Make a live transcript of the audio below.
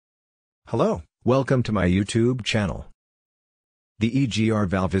Hello, welcome to my YouTube channel. The EGR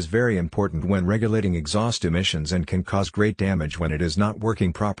valve is very important when regulating exhaust emissions and can cause great damage when it is not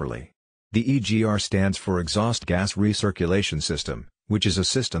working properly. The EGR stands for Exhaust Gas Recirculation System, which is a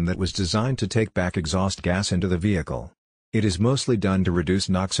system that was designed to take back exhaust gas into the vehicle. It is mostly done to reduce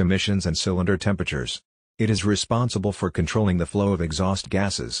NOx emissions and cylinder temperatures. It is responsible for controlling the flow of exhaust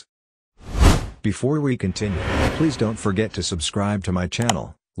gases. Before we continue, please don't forget to subscribe to my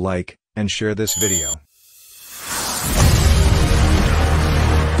channel, like, and share this video.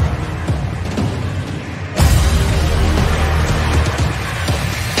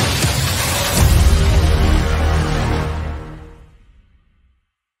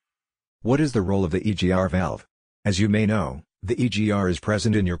 What is the role of the EGR valve? As you may know, the EGR is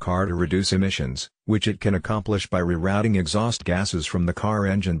present in your car to reduce emissions, which it can accomplish by rerouting exhaust gases from the car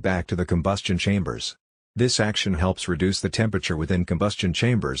engine back to the combustion chambers. This action helps reduce the temperature within combustion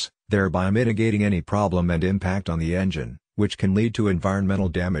chambers, thereby mitigating any problem and impact on the engine, which can lead to environmental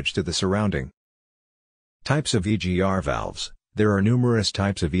damage to the surrounding. Types of EGR valves. There are numerous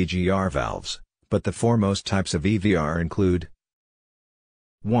types of EGR valves, but the foremost types of EVR include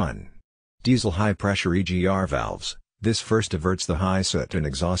 1. Diesel high-pressure EGR valves. This first diverts the high soot and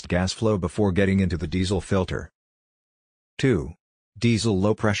exhaust gas flow before getting into the diesel filter. 2. Diesel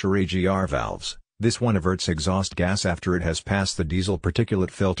low-pressure EGR valves. This one averts exhaust gas after it has passed the diesel particulate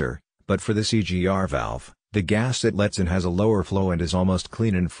filter, but for this EGR valve, the gas it lets in has a lower flow and is almost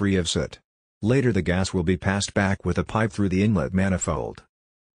clean and free of soot. Later the gas will be passed back with a pipe through the inlet manifold.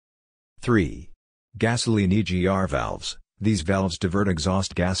 3. Gasoline EGR valves. These valves divert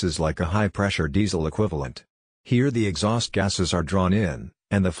exhaust gases like a high-pressure diesel equivalent. Here the exhaust gases are drawn in,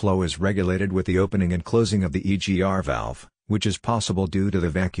 and the flow is regulated with the opening and closing of the EGR valve, which is possible due to the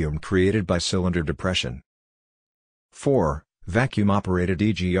vacuum created by cylinder depression. 4. Vacuum-operated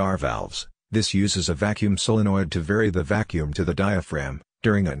EGR valves. This uses a vacuum solenoid to vary the vacuum to the diaphragm,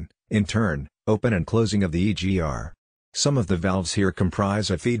 during an, in turn, open and closing of the EGR. Some of the valves here comprise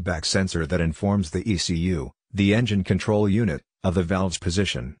a feedback sensor that informs the ECU, the engine control unit, of the valve's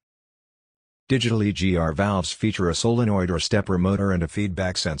position. Digital EGR valves feature a solenoid or stepper motor and a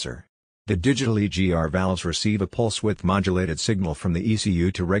feedback sensor. The digital EGR valves receive a pulse width modulated signal from the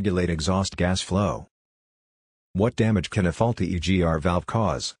ECU to regulate exhaust gas flow. What damage can a faulty EGR valve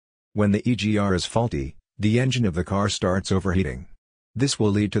cause? When the EGR is faulty, the engine of the car starts overheating. This will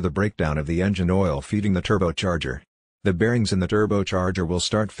lead to the breakdown of the engine oil feeding the turbocharger. The bearings in the turbocharger will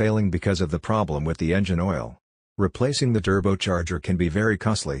start failing because of the problem with the engine oil. Replacing the turbocharger can be very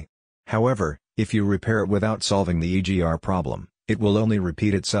costly. However, if you repair it without solving the EGR problem, it will only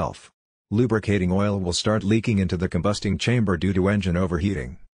repeat itself. Lubricating oil will start leaking into the combusting chamber due to engine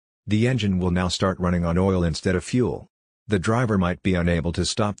overheating. The engine will now start running on oil instead of fuel. The driver might be unable to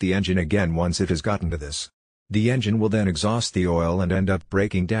stop the engine again once it has gotten to this. The engine will then exhaust the oil and end up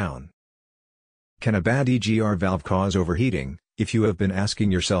breaking down. Can a bad EGR valve cause overheating? If you have been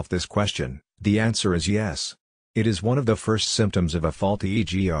asking yourself this question, the answer is yes. It is one of the first symptoms of a faulty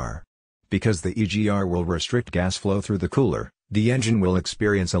EGR. Because the EGR will restrict gas flow through the cooler, the engine will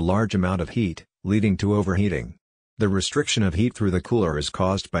experience a large amount of heat, leading to overheating. The restriction of heat through the cooler is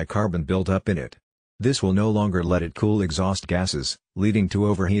caused by carbon buildup in it. This will no longer let it cool exhaust gases, leading to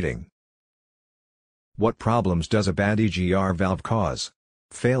overheating. What problems does a bad EGR valve cause?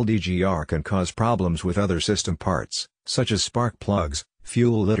 Failed EGR can cause problems with other system parts, such as spark plugs,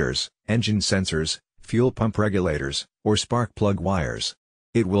 fuel litters, engine sensors, fuel pump regulators, or spark plug wires.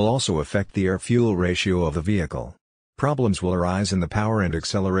 It will also affect the air-fuel ratio of the vehicle. Problems will arise in the power and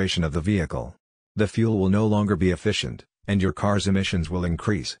acceleration of the vehicle. The fuel will no longer be efficient, and your car's emissions will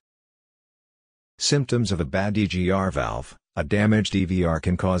increase. Symptoms of a bad EGR valve. A damaged EVR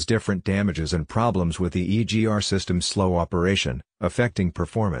can cause different damages and problems with the EGR system's slow operation, affecting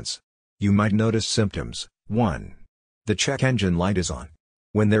performance. You might notice symptoms. 1. The check engine light is on.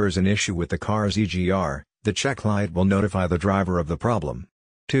 When there is an issue with the car's EGR, the check light will notify the driver of the problem.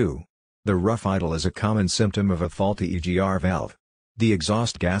 2. The rough idle is a common symptom of a faulty EGR valve. The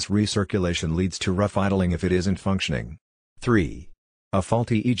exhaust gas recirculation leads to rough idling if it isn't functioning. 3. A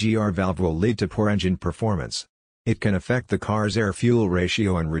faulty EGR valve will lead to poor engine performance. It can affect the car's air-fuel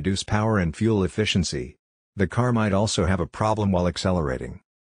ratio and reduce power and fuel efficiency. The car might also have a problem while accelerating.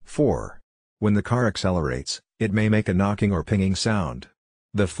 4. When the car accelerates, it may make a knocking or pinging sound.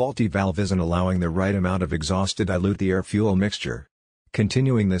 The faulty valve isn't allowing the right amount of exhaust to dilute the air-fuel mixture.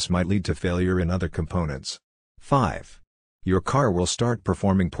 Continuing this might lead to failure in other components. 5. Your car will start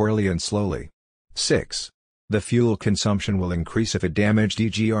performing poorly and slowly. 6. The fuel consumption will increase if a damaged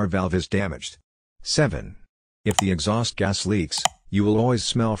EGR valve is damaged. 7. If the exhaust gas leaks, you will always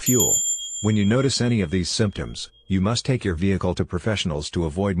smell fuel. When you notice any of these symptoms, you must take your vehicle to professionals to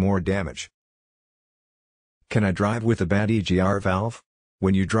avoid more damage. Can I drive with a bad EGR valve?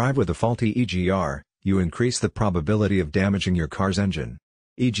 When you drive with a faulty EGR, you increase the probability of damaging your car's engine.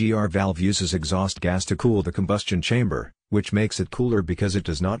 EGR valve uses exhaust gas to cool the combustion chamber, which makes it cooler because it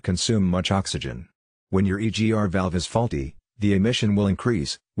does not consume much oxygen. When your EGR valve is faulty, the emission will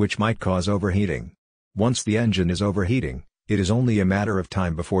increase, which might cause overheating. Once the engine is overheating, it is only a matter of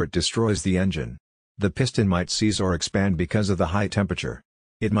time before it destroys the engine. The piston might seize or expand because of the high temperature.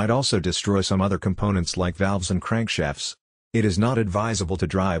 It might also destroy some other components like valves and crankshafts. It is not advisable to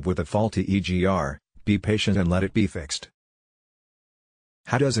drive with a faulty EGR. Be patient and let it be fixed.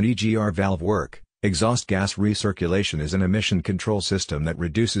 How does an EGR valve work? Exhaust gas recirculation is an emission control system that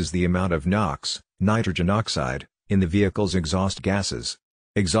reduces the amount of NOx, nitrogen oxide, in the vehicle's exhaust gases.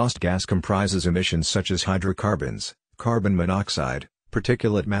 Exhaust gas comprises emissions such as hydrocarbons, carbon monoxide,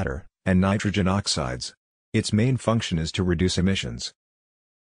 particulate matter, and nitrogen oxides. Its main function is to reduce emissions.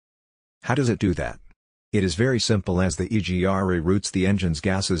 How does it do that? It is very simple, as the EGR reroutes the engine's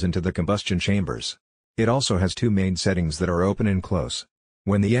gases into the combustion chambers. It also has two main settings that are open and close.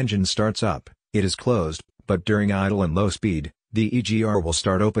 When the engine starts up, it is closed, but during idle and low speed, the EGR will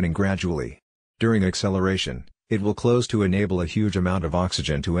start opening gradually. During acceleration, it will close to enable a huge amount of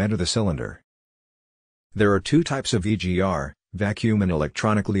oxygen to enter the cylinder. There are two types of EGR, vacuum and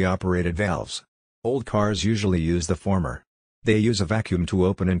electronically operated valves. Old cars usually use the former. They use a vacuum to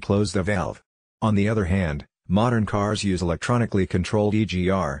open and close the valve. On the other hand, modern cars use electronically controlled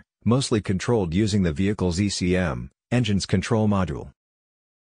EGR, mostly controlled using the vehicle's ECM, engine's control module.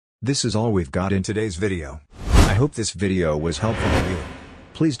 This is all we've got in today's video. I hope this video was helpful to you.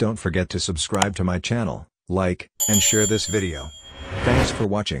 Please don't forget to subscribe to my channel, like, and share this video. Thanks for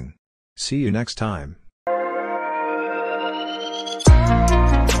watching. See you next time.